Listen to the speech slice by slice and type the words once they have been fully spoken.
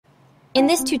In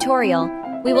this tutorial,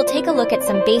 we will take a look at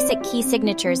some basic key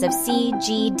signatures of C,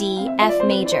 G, D, F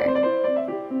major.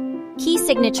 Key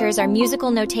signatures are musical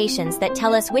notations that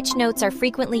tell us which notes are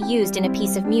frequently used in a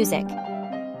piece of music.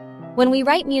 When we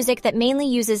write music that mainly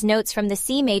uses notes from the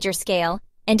C major scale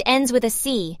and ends with a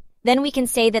C, then we can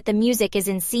say that the music is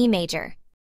in C major.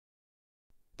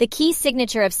 The key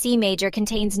signature of C major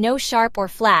contains no sharp or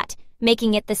flat,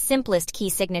 making it the simplest key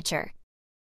signature.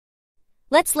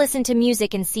 Let's listen to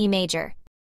music in C major.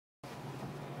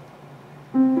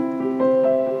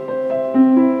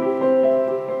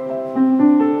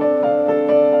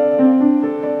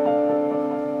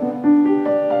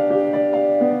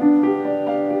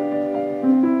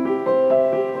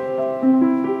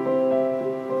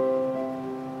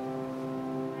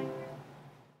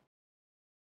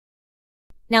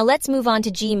 Now let's move on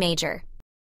to G major.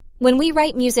 When we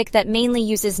write music that mainly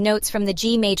uses notes from the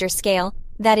G major scale,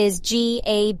 that is G,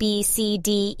 A, B, C,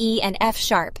 D, E, and F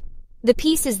sharp, the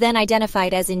piece is then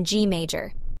identified as in G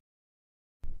major.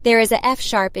 There is a F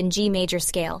sharp in G major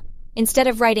scale. Instead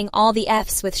of writing all the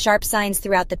Fs with sharp signs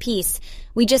throughout the piece,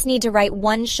 we just need to write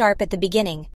one sharp at the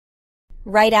beginning,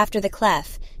 right after the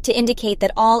clef, to indicate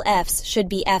that all Fs should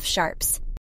be F sharps.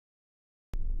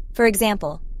 For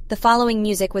example, the following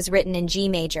music was written in G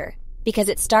major, because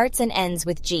it starts and ends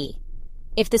with G.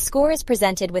 If the score is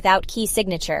presented without key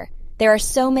signature, there are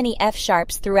so many F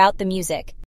sharps throughout the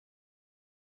music.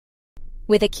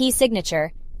 With a key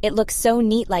signature, it looks so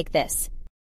neat like this.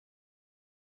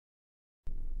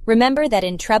 Remember that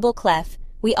in treble clef,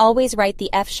 we always write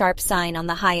the F sharp sign on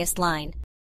the highest line,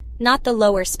 not the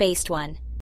lower spaced one.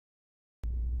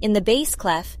 In the bass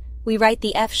clef, we write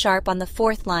the F sharp on the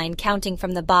fourth line counting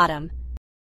from the bottom.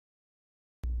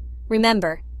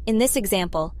 Remember, in this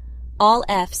example, all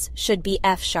Fs should be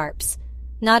F sharps,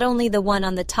 not only the one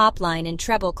on the top line in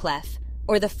treble clef,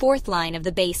 or the fourth line of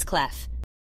the bass clef.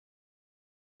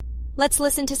 Let's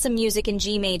listen to some music in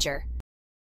G major.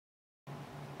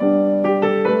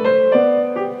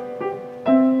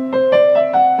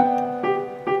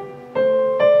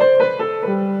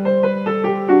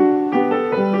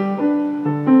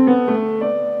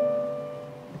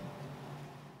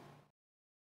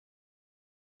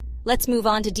 Let's move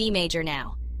on to D major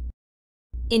now.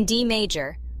 In D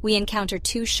major, we encounter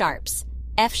two sharps,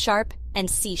 F sharp and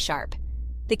C sharp.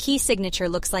 The key signature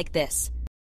looks like this.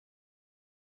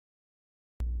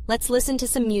 Let's listen to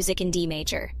some music in D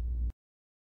major.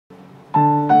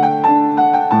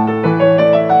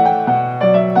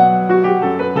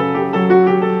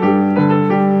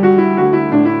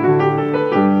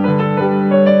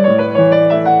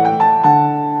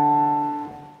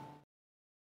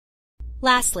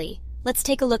 Lastly, let's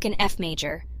take a look in F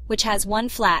major, which has one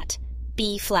flat,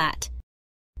 B flat.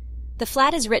 The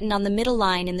flat is written on the middle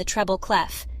line in the treble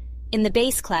clef. In the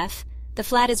bass clef, the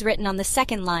flat is written on the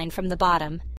second line from the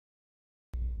bottom.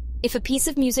 If a piece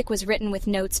of music was written with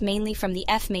notes mainly from the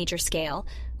F major scale,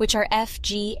 which are F,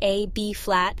 G, A, B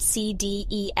flat, C, D,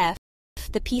 E, F,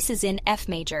 the piece is in F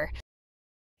major.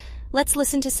 Let's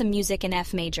listen to some music in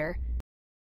F major.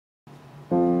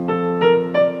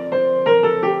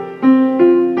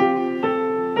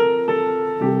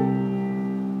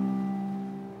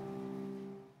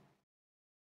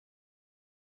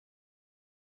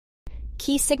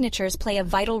 Key signatures play a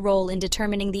vital role in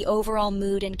determining the overall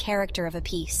mood and character of a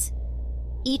piece.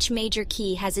 Each major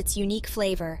key has its unique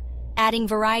flavor, adding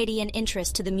variety and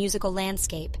interest to the musical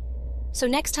landscape. So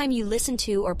next time you listen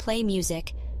to or play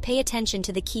music, pay attention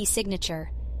to the key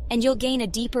signature, and you'll gain a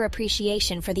deeper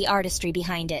appreciation for the artistry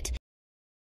behind it.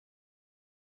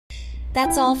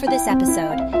 That's all for this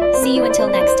episode. See you until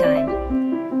next time.